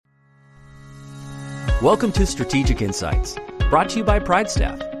Welcome to Strategic Insights, brought to you by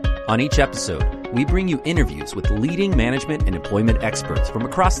PrideStaff. On each episode, we bring you interviews with leading management and employment experts from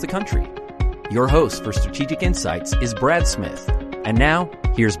across the country. Your host for Strategic Insights is Brad Smith. And now,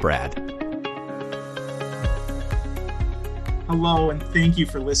 here's Brad. Hello, and thank you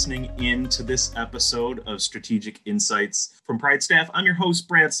for listening in to this episode of Strategic Insights from PrideStaff. I'm your host,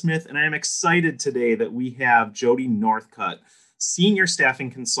 Brad Smith, and I am excited today that we have Jody Northcutt, Senior Staffing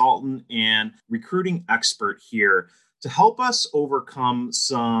Consultant and Recruiting Expert here to help us overcome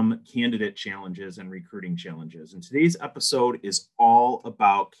some candidate challenges and recruiting challenges. And today's episode is all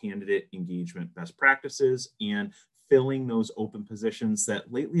about candidate engagement best practices and filling those open positions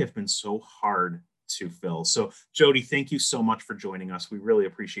that lately have been so hard to fill. So Jody, thank you so much for joining us. We really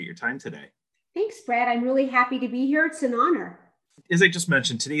appreciate your time today. Thanks, Brad. I'm really happy to be here. It's an honor. As I just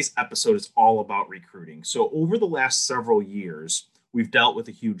mentioned, today's episode is all about recruiting. So over the last several years, we've dealt with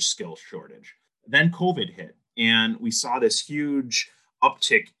a huge skill shortage. Then COVID hit, and we saw this huge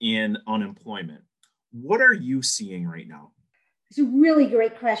uptick in unemployment. What are you seeing right now? It's a really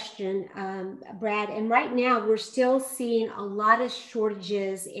great question, Brad. And right now, we're still seeing a lot of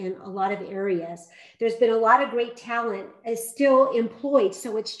shortages in a lot of areas. There's been a lot of great talent is still employed,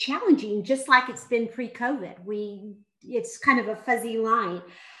 so it's challenging, just like it's been pre-COVID. It's kind of a fuzzy line.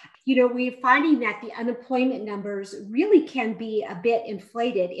 You know, we're finding that the unemployment numbers really can be a bit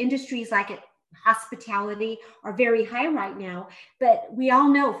inflated. Industries like hospitality are very high right now, but we all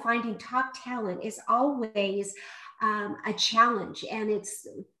know finding top talent is always a challenge, and it's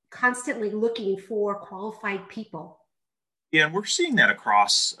constantly looking for qualified people. Yeah, and we're seeing that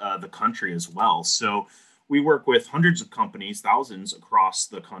across the country as well. So we work with hundreds of companies, thousands across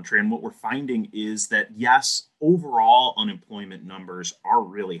the country. And what we're finding is that, yes, overall unemployment numbers are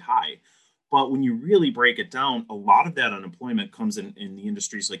really high. But when you really break it down, a lot of that unemployment comes in the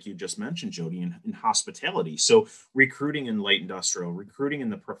industries like you just mentioned, Jody, in hospitality. So recruiting in light industrial, recruiting in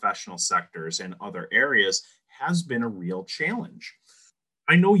the professional sectors and other areas has been a real challenge.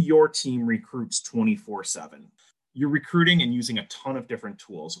 I know your team recruits 24/7. You're recruiting and using a ton of different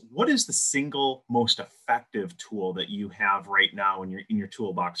tools. What is the single most effective tool that you have right now in your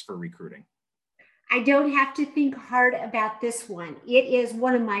toolbox for recruiting? I don't have to think hard about this one. It is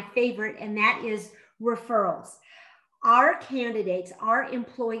one of my favorite, and that is referrals. Our candidates, our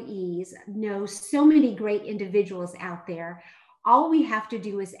employees know so many great individuals out there. All we have to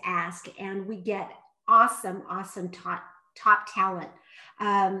do is ask, and we get awesome top talent.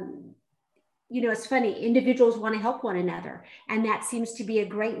 You know, it's funny, individuals want to help one another. And that seems to be a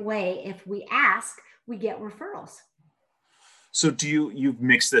great way. If we ask, we get referrals. So do you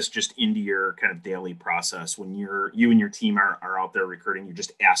mix this just into your kind of daily process when you and your team are out there recruiting, you're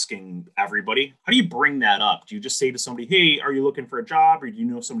just asking everybody? How do you bring that up? Do you just say to somebody, hey, are you looking for a job? Or do you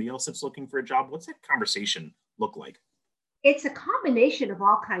know somebody else that's looking for a job? What's that conversation look like? It's a combination of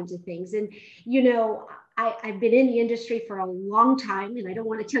all kinds of things. And, you know, I've been in the industry for a long time, and I don't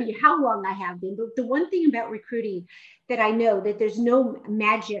want to tell you how long I have been, but the one thing about recruiting that I know that there's no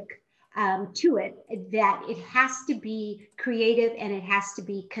magic to it, that it has to be creative and it has to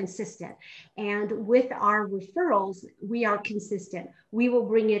be consistent. And with our referrals, we are consistent. We will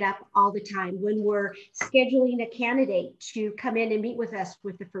bring it up all the time. When we're scheduling a candidate to come in and meet with us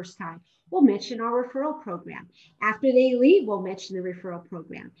for the first time, we'll mention our referral program. After they leave, we'll mention the referral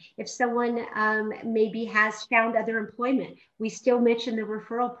program. If someone maybe has found other employment, we still mention the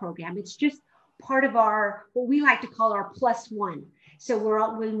referral program. It's just part of our, what we like to call our plus one. So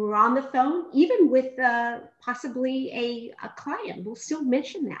when we're on the phone, even with possibly a client, we'll still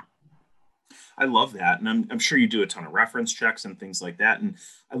mention that. I love that. And I'm sure you do a ton of reference checks and things like that. And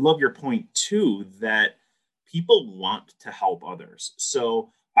I love your point too, that people want to help others.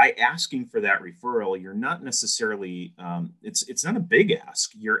 So by asking for that referral, you're not necessarily, it's not a big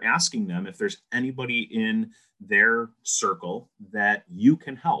ask. You're asking them if there's anybody in their circle that you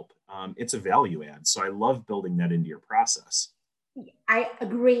can help. It's a value add. So I love building that into your process. I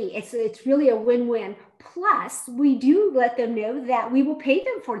agree. It's really a win-win. Plus, we do let them know that we will pay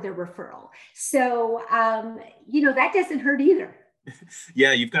them for their referral. So, you know, that doesn't hurt either.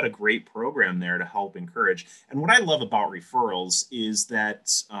 Yeah, you've got a great program there to help encourage. And what I love about referrals is that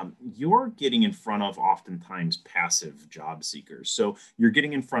you're getting in front of oftentimes passive job seekers. So you're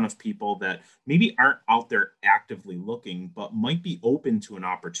getting in front of people that maybe aren't out there actively looking, but might be open to an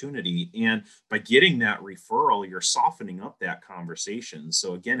opportunity. And by getting that referral, you're softening up that conversation.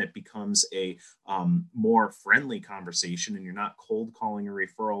 So again, it becomes a more friendly conversation, and you're not cold calling a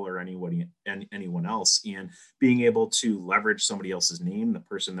referral or anyone else. And being able to leverage somebody else's name, the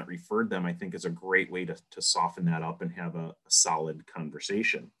person that referred them, I think is a great way to soften that up and have a solid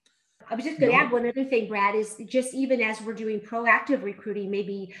conversation. I was just going to add one other thing, Brad, is just even as we're doing proactive recruiting,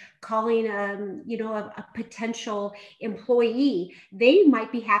 maybe calling, a potential employee, they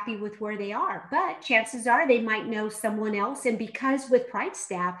might be happy with where they are, but chances are they might know someone else. And because with Pride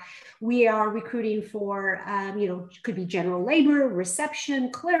Staff, we are recruiting for, could be general labor,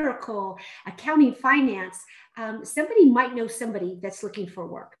 reception, clerical, accounting, finance. Somebody might know somebody that's looking for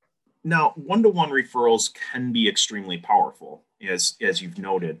work. Now, one-to-one referrals can be extremely powerful, as you've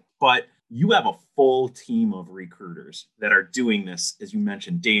noted, but you have a full team of recruiters that are doing this, as you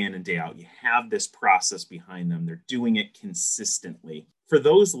mentioned, day in and day out. You have this process behind them. They're doing it consistently. For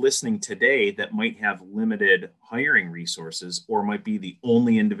those listening today that might have limited hiring resources or might be the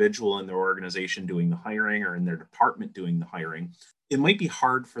only individual in their organization doing the hiring or in their department doing the hiring, it might be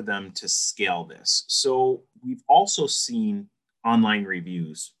hard for them to scale this. So we've also seen online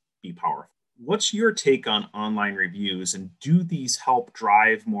reviews be powerful. What's your take on online reviews, and do these help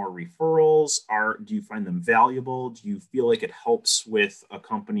drive more referrals? Do you find them valuable? Do you feel like it helps with a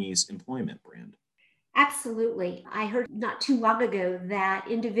company's employment brand? Absolutely. I heard not too long ago that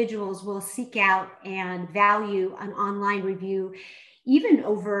individuals will seek out and value an online review even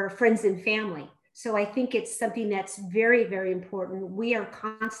over friends and family. So I think it's something that's very, very important. We are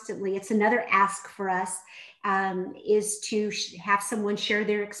constantly, it's another ask for us, is to have someone share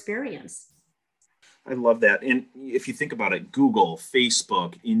their experience. I love that. And if you think about it, Google,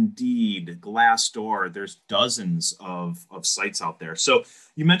 Facebook, Indeed, Glassdoor, there's dozens of sites out there. So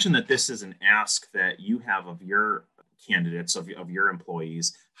you mentioned that this is an ask that you have of your candidates, of your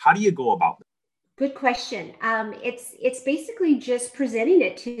employees. How do you go about that? Good question. It's basically just presenting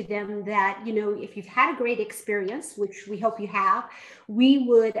it to them that, if you've had a great experience, which we hope you have, we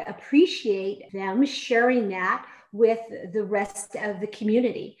would appreciate them sharing that with the rest of the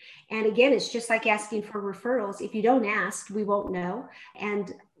community. And again, it's just like asking for referrals. If you don't ask, we won't know.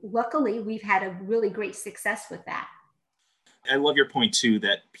 And luckily, we've had a really great success with that. I love your point too,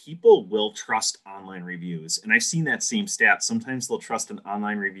 that people will trust online reviews. And I've seen that same stat. Sometimes they'll trust an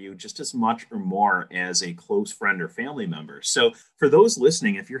online review just as much or more as a close friend or family member. So for those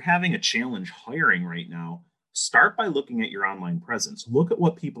listening, if you're having a challenge hiring right now, start by looking at your online presence. Look at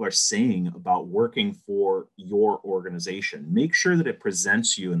what people are saying about working for your organization. Make sure that it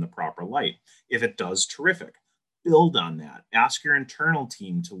presents you in the proper light. If it does, terrific. Build on that. Ask your internal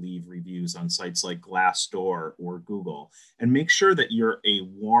team to leave reviews on sites like Glassdoor or Google, and make sure that you're a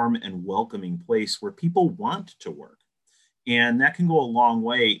warm and welcoming place where people want to work. And that can go a long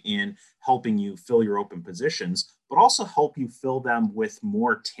way in helping you fill your open positions, but also help you fill them with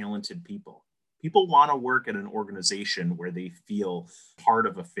more talented people. People want to work at an organization where they feel part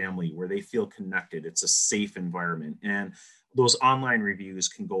of a family, where they feel connected. It's a safe environment. And those online reviews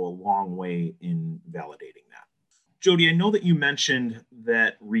can go a long way in validating that. Jody, I know that you mentioned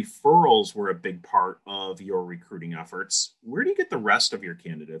that referrals were a big part of your recruiting efforts. Where do you get the rest of your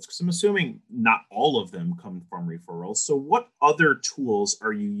candidates? Because I'm assuming not all of them come from referrals. So what other tools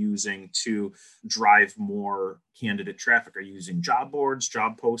are you using to drive more candidate traffic? Are you using job boards,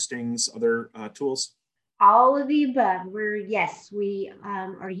 job postings, other tools? All of the above. We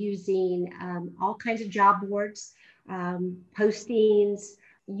are using all kinds of job boards, postings,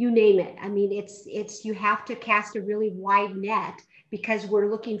 you name it. I mean, it's you have to cast a really wide net because we're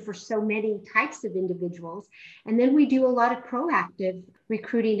looking for so many types of individuals. And then we do a lot of proactive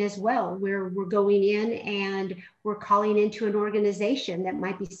recruiting as well, where we're going in and we're calling into an organization that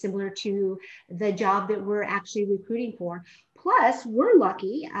might be similar to the job that we're actually recruiting for. Plus, we're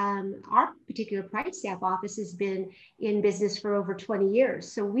lucky. Our particular Pride Staff office has been in business for over 20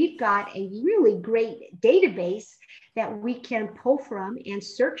 years. So we've got a really great database that we can pull from and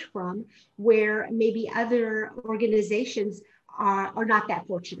search from where maybe other organizations are not that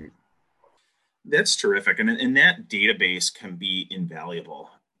fortunate. That's terrific. And that database can be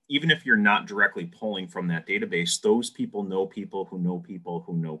invaluable. Even if you're not directly pulling from that database, those people know people who know people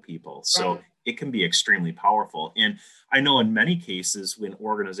who know people. So right. It can be extremely powerful. And I know in many cases when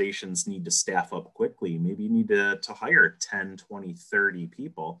organizations need to staff up quickly, maybe you need to hire 10, 20, 30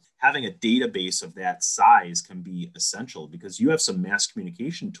 people, having a database of that size can be essential because you have some mass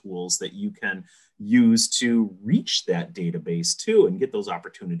communication tools that you can use to reach that database too and get those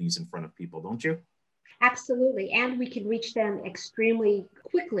opportunities in front of people, don't you? Absolutely. And we can reach them extremely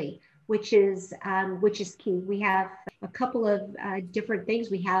quickly, which is key. We have a couple of different things.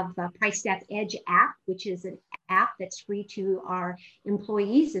 We have Pride Staff Edge app, which is an app that's free to our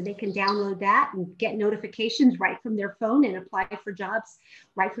employees, and they can download that and get notifications right from their phone and apply for jobs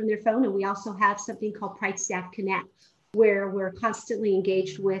right from their phone. And we also have something called Pride Staff Connect, where we're constantly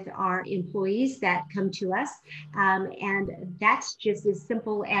engaged with our employees that come to us. And that's just as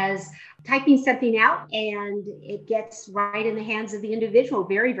simple as typing something out and it gets right in the hands of the individual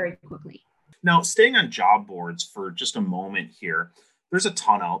very, very quickly. Now, staying on job boards for just a moment here, there's a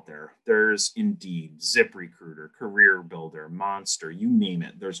ton out there. There's Indeed, ZipRecruiter, Career Builder, Monster, you name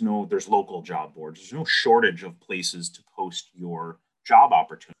it. There's local job boards. There's no shortage of places to post your job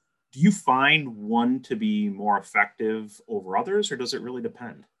opportunity. Do you find one to be more effective over others, or does it really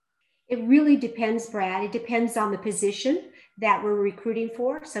depend? It really depends, Brad. It depends on the position that we're recruiting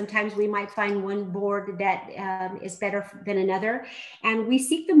for. Sometimes we might find one board that is better than another, and we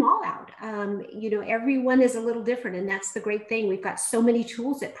seek them all out. Everyone is a little different, and that's the great thing. We've got so many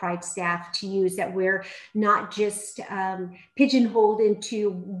tools at Pride Staff to use that we're not just pigeonholed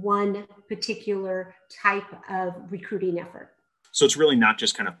into one particular type of recruiting effort. So it's really not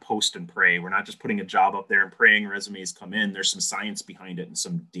just kind of post and pray. We're not just putting a job up there and praying resumes come in. There's some science behind it and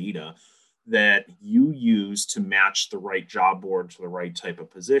some data that you use to match the right job board to the right type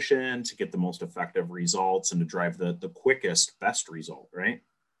of position to get the most effective results and to drive the quickest, best result, right?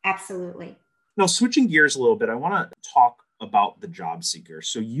 Absolutely. Now, switching gears a little bit, I want to talk about the job seeker.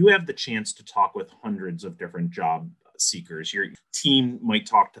 So you have the chance to talk with hundreds of different job seekers. Your team might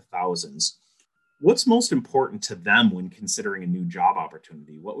talk to thousands. What's most important to them when considering a new job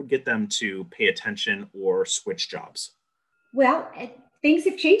opportunity? What would get them to pay attention or switch jobs? Well, things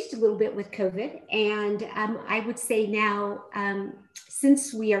have changed a little bit with COVID. And I would say now,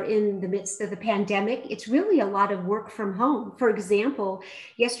 since we are in the midst of the pandemic, it's really a lot of work from home. For example,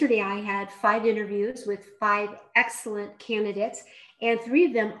 yesterday I had 5 interviews with 5 excellent candidates, and 3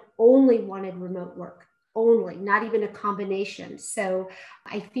 of them only wanted remote work. Only, not even a combination. So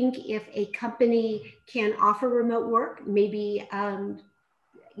I think if a company can offer remote work, maybe,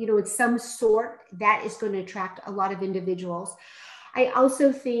 in some sort, that is going to attract a lot of individuals. I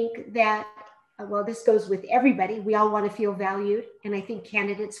also think that, this goes with everybody. We all want to feel valued. And I think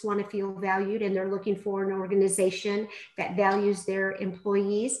candidates want to feel valued, and they're looking for an organization that values their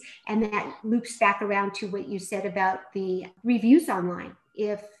employees. And that loops back around to what you said about the reviews online.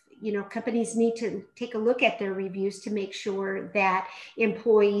 If companies need to take a look at their reviews to make sure that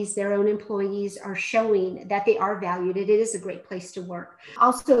their own employees are showing that they are valued. It is a great place to work.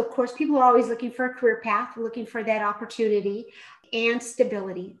 Also, of course, people are always looking for a career path, looking for that opportunity and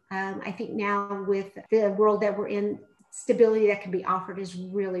stability. I think now with the world that we're in, stability that can be offered is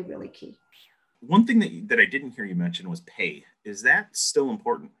really, really key. One thing that I didn't hear you mention was pay. Is that still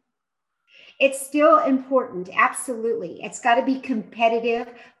important? It's still important. Absolutely. It's got to be competitive,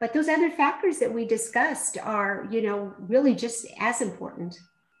 but those other factors that we discussed are, really just as important.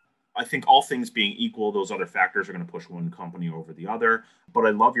 I think all things being equal, those other factors are going to push one company over the other. But I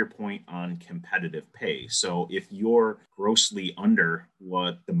love your point on competitive pay. So if you're grossly under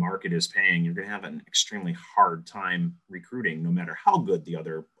what the market is paying, you're going to have an extremely hard time recruiting, no matter how good the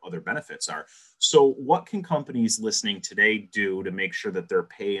other benefits are. So what can companies listening today do to make sure that their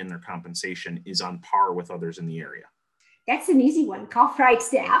pay and their compensation is on par with others in the area? That's an easy one. Call Pride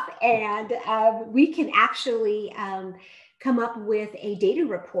Staff, and we can actually come up with a data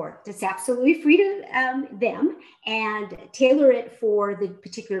report that's absolutely free to them and tailor it for the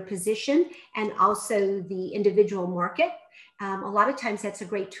particular position and also the individual market. A lot of times that's a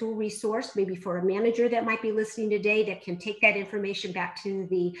great tool resource, maybe for a manager that might be listening today, that can take that information back to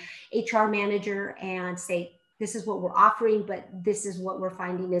the HR manager and say, this is what we're offering, but this is what we're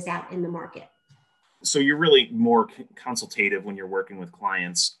finding is out in the market. So you're really more consultative when you're working with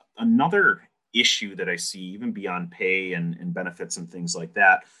clients. Another issue that I see, even beyond pay and benefits and things like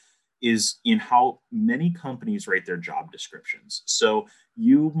that, is in how many companies write their job descriptions. So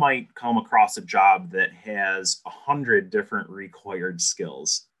you might come across a job that has 100 different required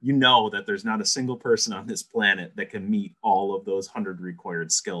skills. You know that there's not a single person on this planet that can meet all of those 100 required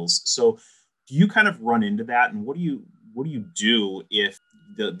skills. So do you kind of run into that? And what do you do if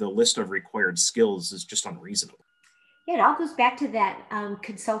the list of required skills is just unreasonable? Yeah, it all goes back to that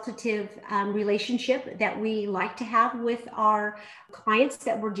consultative relationship that we like to have with our clients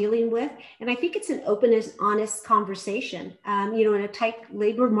that we're dealing with. And I think it's an open and honest conversation. In a tight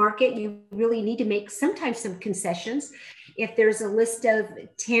labor market, you really need to make sometimes some concessions. If there's a list of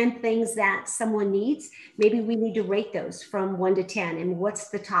 10 things that someone needs, maybe we need to rate those from 1 to 10 and what's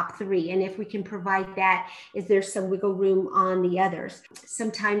the top 3. And if we can provide that, is there some wiggle room on the others?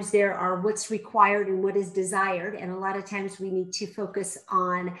 Sometimes there are what's required and what is desired. And a lot of times we need to focus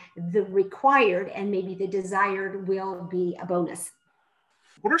on the required, and maybe the desired will be a bonus.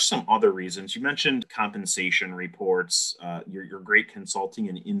 What are some other reasons? You mentioned compensation reports, your great consulting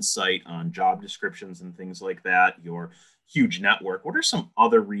and insight on job descriptions and things like that, your huge network. What are some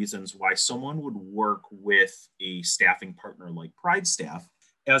other reasons why someone would work with a staffing partner like Pride Staff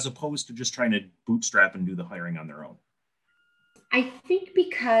as opposed to just trying to bootstrap and do the hiring on their own? I think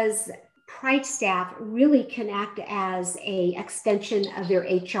because Pride Staff really can act as an extension of their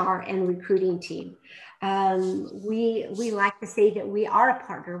HR and recruiting team. We like to say that we are a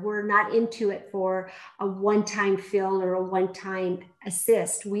partner. We're not into it for a one-time fill or a one-time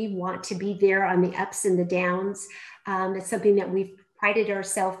assist. We want to be there on the ups and the downs. It's something that we've prided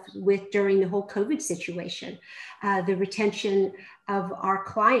ourselves with during the whole COVID situation, the retention of our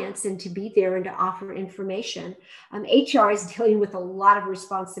clients and to be there and to offer information. HR is dealing with a lot of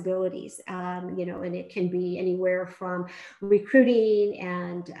responsibilities, and it can be anywhere from recruiting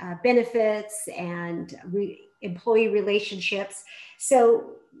and benefits and employee relationships.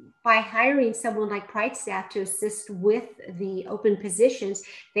 So by hiring someone like Pride Staff to assist with the open positions,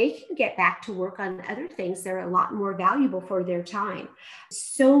 they can get back to work on other things that are a lot more valuable for their time.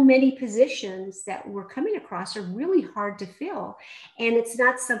 So many positions that we're coming across are really hard to fill. And it's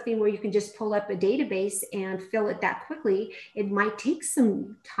not something where you can just pull up a database and fill it that quickly. It might take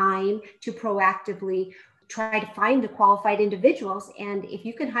some time to proactively try to find the qualified individuals. And if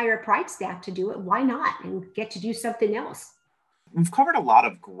you can hire a Pride Staff to do it, why not? And get to do something else. We've covered a lot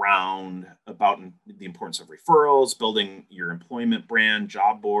of ground about the importance of referrals, building your employment brand,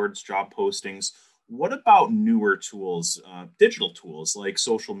 job boards, job postings. What about newer tools, digital tools like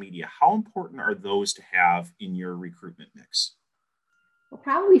social media? How important are those to have in your recruitment mix? Well,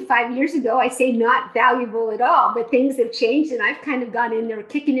 probably 5 years ago, I say not valuable at all, but things have changed and I've kind of gone in there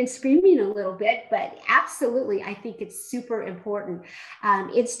kicking and screaming a little bit, but absolutely, I think it's super important.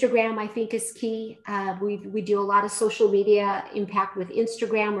 Instagram, I think, is key. We do a lot of social media impact with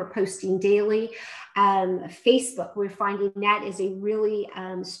Instagram. We're posting daily. Facebook, we're finding that is a really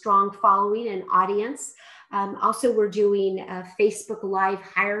strong following and audience. Also, we're doing Facebook Live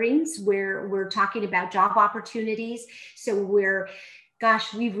hirings where we're talking about job opportunities. So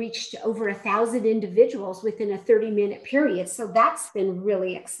we've reached over 1,000 individuals within a 30-minute period. So that's been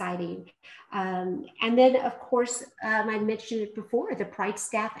really exciting. And then, of course, I mentioned it before, the Pride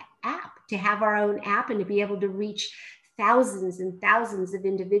Staff app, to have our own app and to be able to reach thousands and thousands of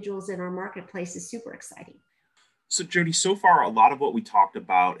individuals in our marketplace is super exciting. So, Jody, so far, a lot of what we talked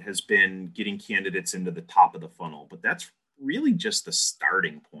about has been getting candidates into the top of the funnel, but that's really just the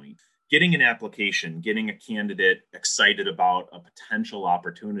starting point. Getting an application, getting a candidate excited about a potential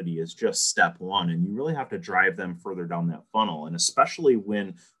opportunity is just step one. And you really have to drive them further down that funnel. And especially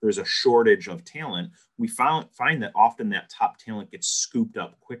when there's a shortage of talent, we find that often that top talent gets scooped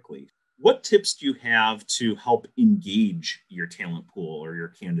up quickly. What tips do you have to help engage your talent pool or your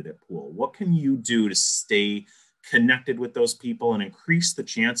candidate pool? What can you do to stay connected with those people and increase the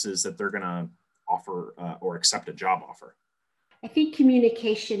chances that they're going to offer or accept a job offer? I think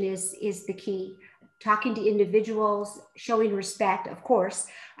communication is the key. Talking to individuals, showing respect, of course,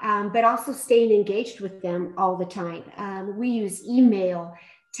 but also staying engaged with them all the time. We use email,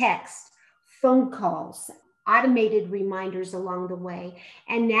 text, phone calls, automated reminders along the way.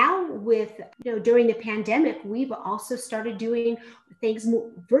 And now during the pandemic, we've also started doing things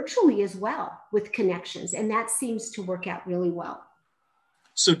virtually as well with connections. And that seems to work out really well.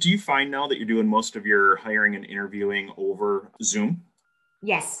 So do you find now that you're doing most of your hiring and interviewing over Zoom?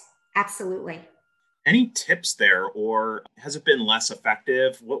 Yes, absolutely. Any tips there, or has it been less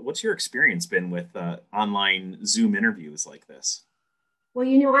effective? What's your experience been with online Zoom interviews like this? Well,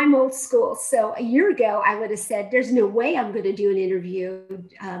 I'm old school. So a year ago, I would have said, there's no way I'm going to do an interview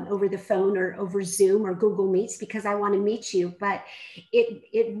over the phone or over Zoom or Google Meets because I want to meet you. But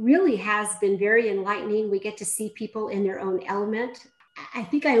it really has been very enlightening. We get to see people in their own element. I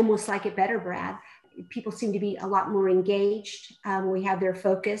think I almost like it better, Brad. People seem to be a lot more engaged. We have their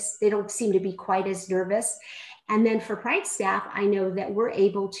focus. They don't seem to be quite as nervous. And then for Pride Staff, I know that we're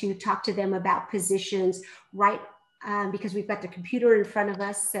able to talk to them about positions because we've got the computer in front of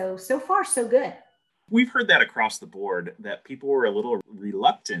us. So far, so good. We've heard that across the board, that people were a little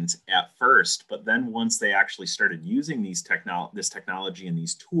reluctant at first, but then once they actually started using this technology and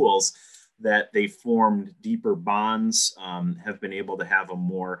these tools, that they formed deeper bonds, have been able to have a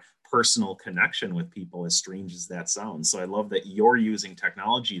more personal connection with people, as strange as that sounds. So I love that you're using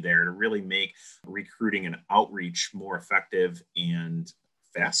technology there to really make recruiting and outreach more effective and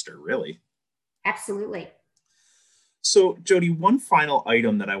faster, really. Absolutely. So, Jody, one final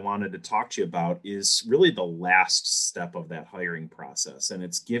item that I wanted to talk to you about is really the last step of that hiring process, and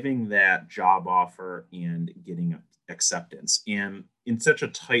it's giving that job offer and getting acceptance. And in such a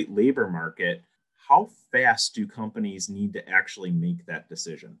tight labor market, how fast do companies need to actually make that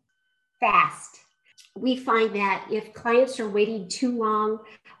decision? Fast. We find that if clients are waiting too long,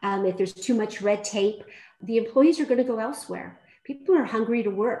 if there's too much red tape, the employees are going to go elsewhere. People are hungry to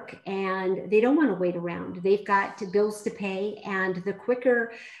work and they don't want to wait around. They've got bills to pay, and the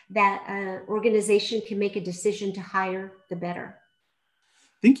quicker that an organization can make a decision to hire, the better.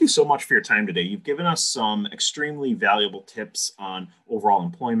 Thank you so much for your time today. You've given us some extremely valuable tips on overall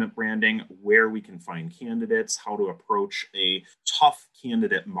employment branding, where we can find candidates, how to approach a tough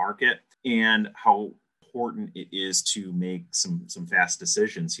candidate market, and how important it is to make some fast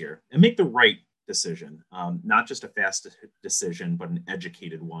decisions here and make the right decision, not just a fast decision, but an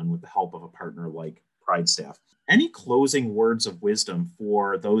educated one with the help of a partner like PrideStaff. Any closing words of wisdom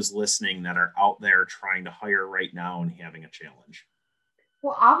for those listening that are out there trying to hire right now and having a challenge?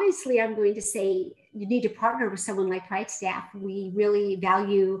 Well, obviously, I'm going to say you need to partner with someone like PrideStaff. We really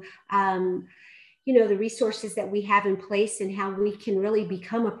value, the resources that we have in place and how we can really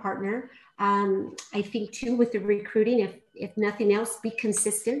become a partner. I think too, with the recruiting, if nothing else, be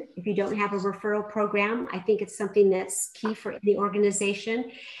consistent. If you don't have a referral program, I think it's something that's key for the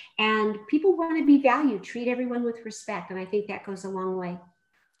organization. And people want to be valued, treat everyone with respect. And I think that goes a long way.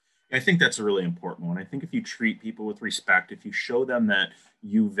 I think that's a really important one. I think if you treat people with respect, if you show them that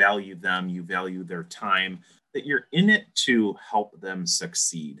you value them, you value their time, that you're in it to help them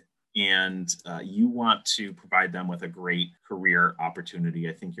succeed, and you want to provide them with a great career opportunity,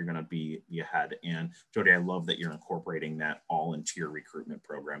 I think you're going to be ahead. And Jody, I love that you're incorporating that all into your recruitment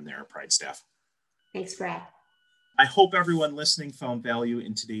program there at PrideStaff. Thanks, Brad. I hope everyone listening found value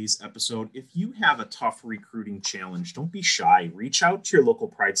in today's episode. If you have a tough recruiting challenge, don't be shy. Reach out to your local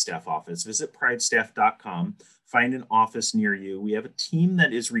PrideStaff office. Visit pridestaff.com. Find an office near you. We have a team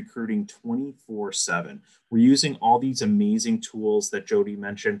that is recruiting 24/7. We're using all these amazing tools that Jody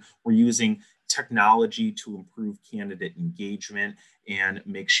mentioned. We're using technology to improve candidate engagement and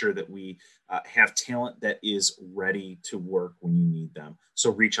make sure that we have talent that is ready to work when you need them.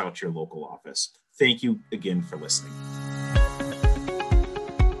 So reach out to your local office. Thank you again for listening.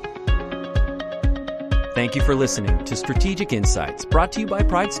 Thank you for listening to Strategic Insights, brought to you by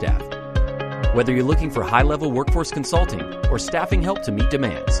PrideStaff. Whether you're looking for high-level workforce consulting or staffing help to meet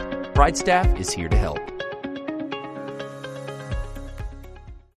demands, PrideStaff is here to help.